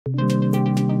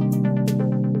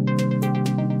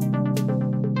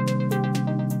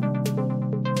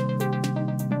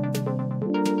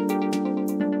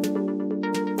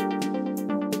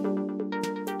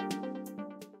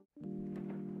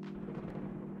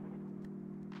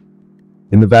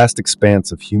In the vast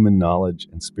expanse of human knowledge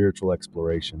and spiritual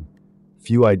exploration,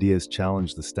 few ideas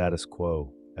challenge the status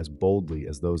quo as boldly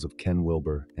as those of Ken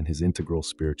Wilber and his integral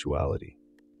spirituality.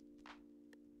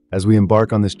 As we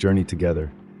embark on this journey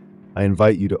together, I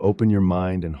invite you to open your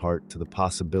mind and heart to the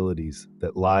possibilities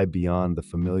that lie beyond the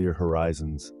familiar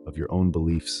horizons of your own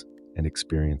beliefs and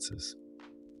experiences.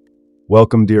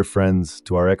 Welcome, dear friends,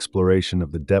 to our exploration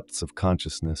of the depths of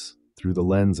consciousness through the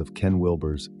lens of Ken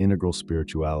Wilber's integral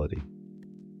spirituality.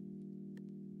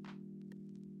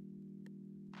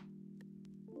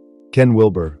 Ken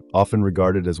Wilber, often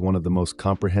regarded as one of the most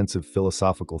comprehensive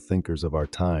philosophical thinkers of our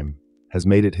time, has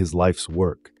made it his life's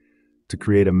work to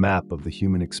create a map of the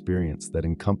human experience that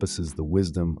encompasses the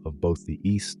wisdom of both the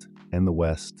East and the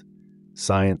West,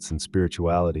 science and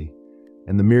spirituality,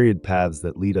 and the myriad paths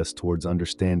that lead us towards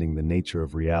understanding the nature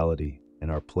of reality and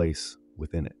our place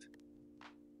within it.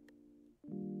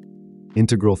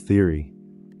 Integral theory,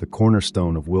 the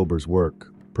cornerstone of Wilber's work,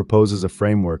 proposes a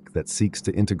framework that seeks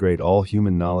to integrate all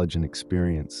human knowledge and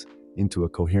experience into a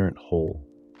coherent whole,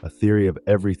 a theory of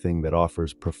everything that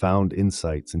offers profound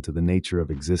insights into the nature of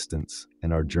existence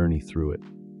and our journey through it.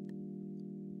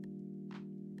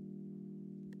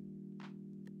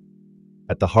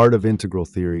 At the heart of integral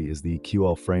theory is the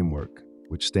AQAL framework,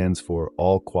 which stands for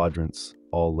all quadrants,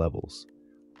 all levels.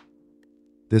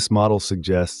 This model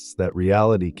suggests that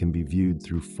reality can be viewed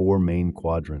through four main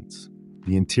quadrants: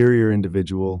 the interior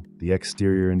individual, the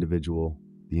exterior individual,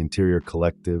 the interior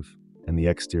collective, and the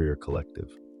exterior collective.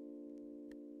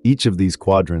 Each of these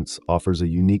quadrants offers a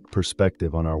unique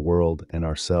perspective on our world and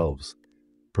ourselves,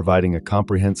 providing a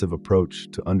comprehensive approach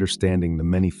to understanding the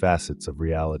many facets of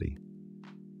reality.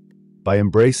 By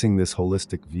embracing this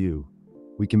holistic view,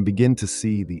 we can begin to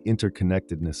see the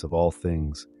interconnectedness of all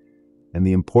things and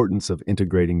the importance of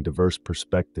integrating diverse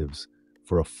perspectives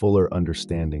for a fuller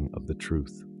understanding of the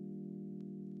truth.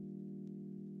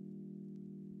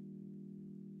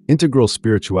 Integral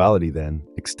spirituality, then,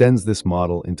 extends this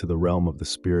model into the realm of the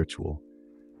spiritual,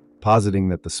 positing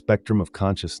that the spectrum of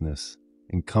consciousness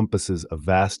encompasses a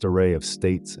vast array of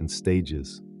states and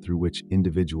stages through which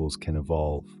individuals can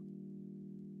evolve.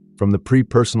 From the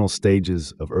pre-personal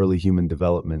stages of early human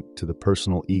development to the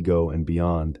personal ego and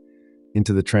beyond,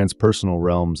 into the transpersonal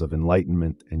realms of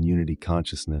enlightenment and unity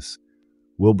consciousness,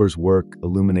 Wilber's work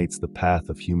illuminates the path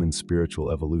of human spiritual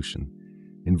evolution,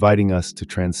 inviting us to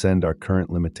transcend our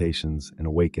current limitations and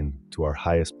awaken to our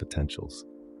highest potentials.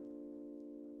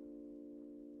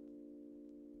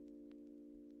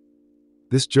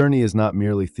 This journey is not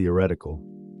merely theoretical.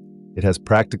 It has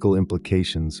practical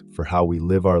implications for how we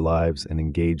live our lives and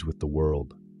engage with the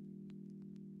world.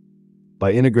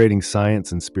 By integrating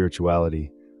science and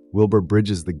spirituality, Wilber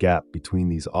bridges the gap between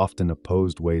these often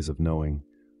opposed ways of knowing,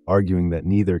 arguing that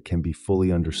neither can be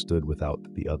fully understood without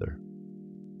the other.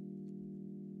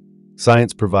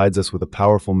 Science provides us with a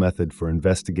powerful method for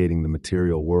investigating the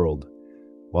material world,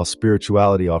 while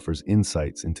spirituality offers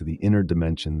insights into the inner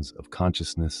dimensions of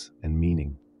consciousness and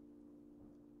meaning.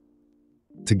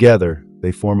 Together,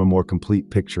 they form a more complete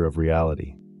picture of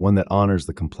reality, one that honors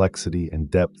the complexity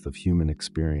and depth of human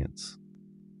experience.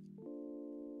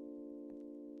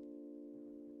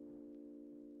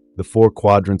 The four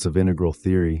quadrants of integral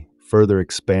theory further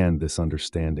expand this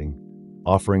understanding,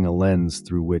 offering a lens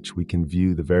through which we can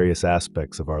view the various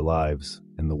aspects of our lives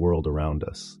and the world around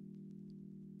us.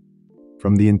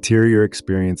 From the interior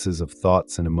experiences of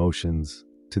thoughts and emotions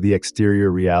to the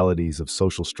exterior realities of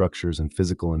social structures and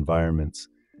physical environments,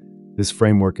 this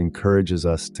framework encourages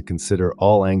us to consider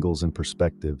all angles and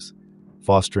perspectives,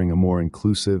 fostering a more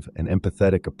inclusive and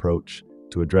empathetic approach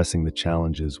to addressing the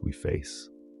challenges we face.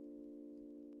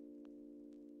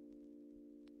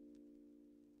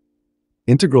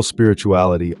 Integral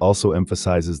spirituality also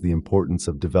emphasizes the importance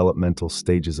of developmental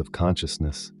stages of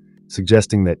consciousness,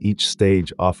 suggesting that each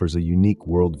stage offers a unique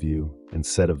worldview and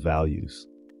set of values.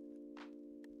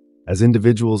 As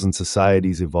individuals and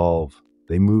societies evolve,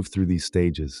 they move through these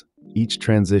stages, each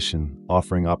transition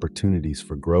offering opportunities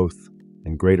for growth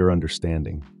and greater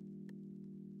understanding.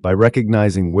 By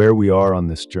recognizing where we are on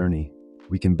this journey,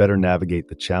 we can better navigate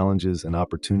the challenges and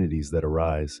opportunities that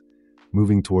arise,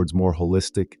 moving towards more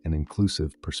holistic and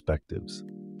inclusive perspectives.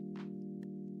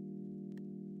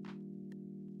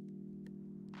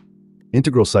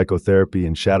 Integral psychotherapy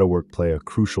and shadow work play a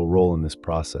crucial role in this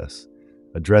process,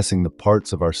 addressing the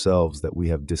parts of ourselves that we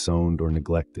have disowned or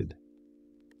neglected.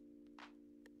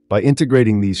 By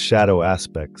integrating these shadow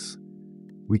aspects,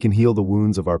 we can heal the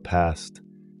wounds of our past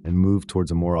and move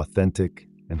towards a more authentic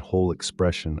and whole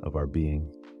expression of our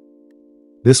being.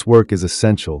 This work is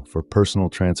essential for personal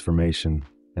transformation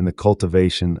and the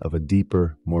cultivation of a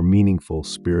deeper, more meaningful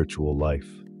spiritual life.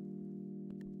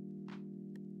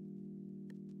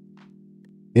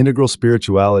 Integral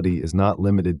spirituality is not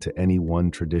limited to any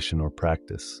one tradition or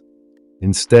practice.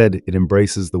 Instead, it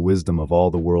embraces the wisdom of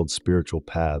all the world's spiritual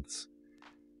paths,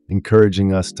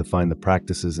 encouraging us to find the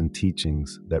practices and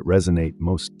teachings that resonate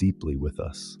most deeply with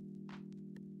us.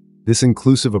 This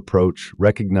inclusive approach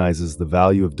recognizes the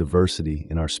value of diversity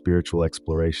in our spiritual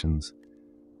explorations,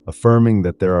 affirming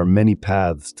that there are many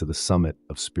paths to the summit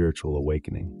of spiritual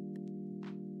awakening.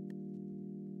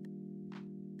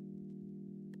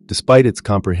 Despite its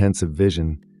comprehensive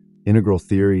vision, integral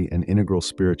theory and integral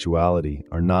spirituality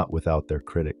are not without their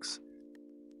critics.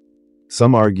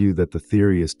 Some argue that the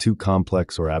theory is too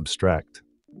complex or abstract,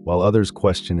 while others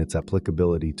question its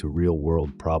applicability to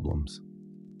real-world problems.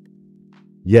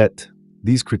 Yet,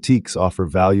 these critiques offer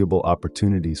valuable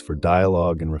opportunities for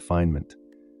dialogue and refinement,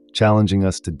 challenging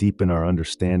us to deepen our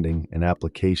understanding and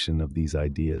application of these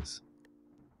ideas.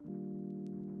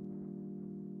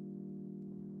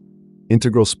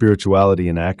 Integral spirituality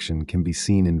in action can be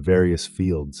seen in various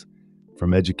fields,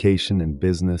 from education and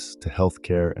business to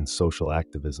healthcare and social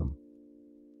activism.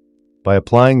 By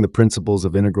applying the principles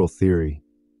of integral theory,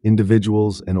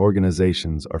 individuals and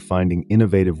organizations are finding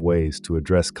innovative ways to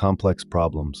address complex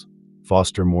problems,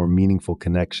 foster more meaningful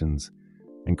connections,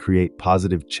 and create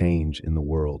positive change in the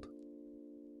world.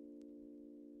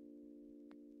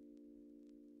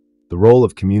 The role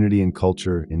of community and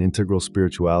culture in integral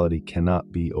spirituality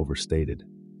cannot be overstated.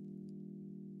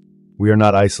 We are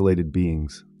not isolated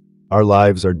beings. Our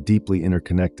lives are deeply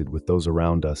interconnected with those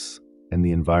around us and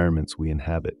the environments we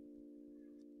inhabit.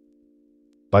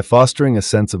 By fostering a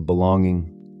sense of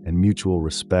belonging and mutual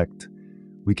respect,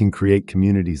 we can create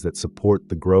communities that support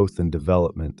the growth and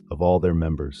development of all their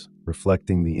members,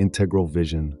 reflecting the integral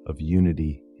vision of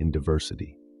unity in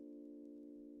diversity.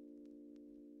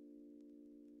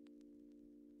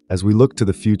 As we look to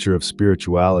the future of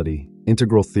spirituality,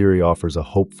 integral theory offers a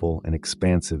hopeful and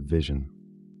expansive vision.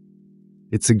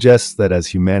 It suggests that as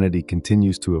humanity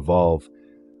continues to evolve,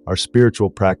 our spiritual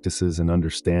practices and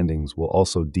understandings will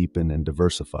also deepen and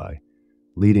diversify,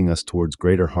 leading us towards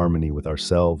greater harmony with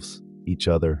ourselves, each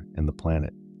other, and the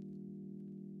planet.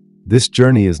 This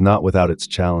journey is not without its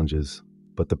challenges,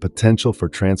 but the potential for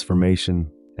transformation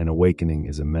and awakening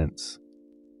is immense.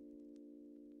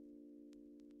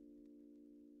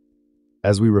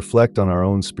 As we reflect on our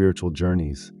own spiritual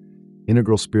journeys,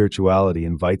 integral spirituality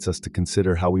invites us to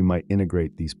consider how we might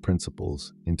integrate these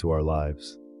principles into our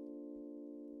lives.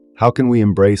 How can we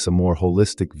embrace a more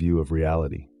holistic view of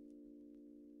reality?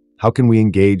 How can we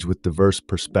engage with diverse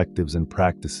perspectives and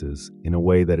practices in a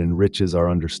way that enriches our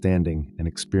understanding and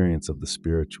experience of the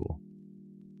spiritual?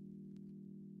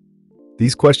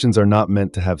 These questions are not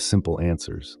meant to have simple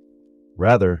answers.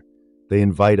 Rather, they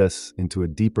invite us into a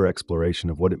deeper exploration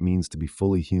of what it means to be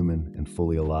fully human and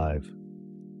fully alive.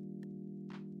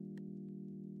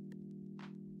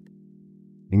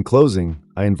 In closing,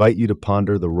 I invite you to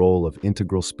ponder the role of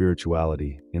integral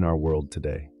spirituality in our world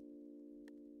today.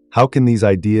 How can these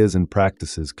ideas and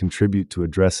practices contribute to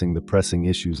addressing the pressing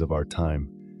issues of our time,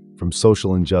 from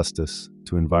social injustice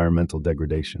to environmental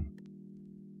degradation?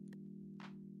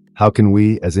 How can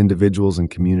we, as individuals and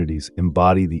communities,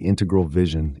 embody the integral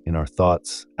vision in our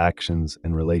thoughts, actions,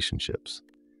 and relationships?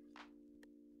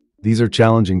 These are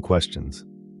challenging questions,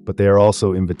 but they are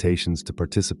also invitations to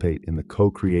participate in the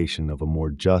co-creation of a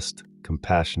more just,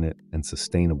 compassionate, and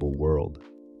sustainable world.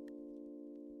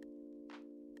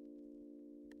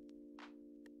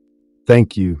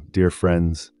 Thank you, dear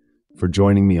friends, for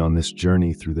joining me on this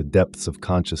journey through the depths of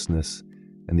consciousness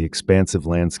and the expansive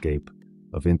landscape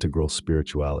of integral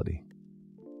spirituality.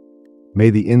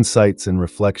 May the insights and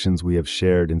reflections we have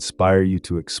shared inspire you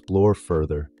to explore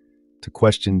further, to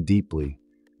question deeply,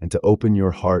 and to open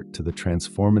your heart to the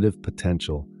transformative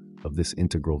potential of this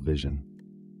integral vision.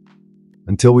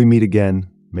 Until we meet again,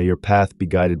 may your path be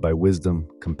guided by wisdom,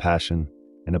 compassion,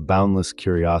 and a boundless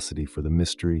curiosity for the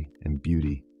mystery and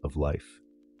beauty of life.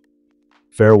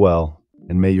 Farewell,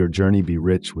 and may your journey be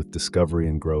rich with discovery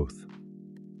and growth.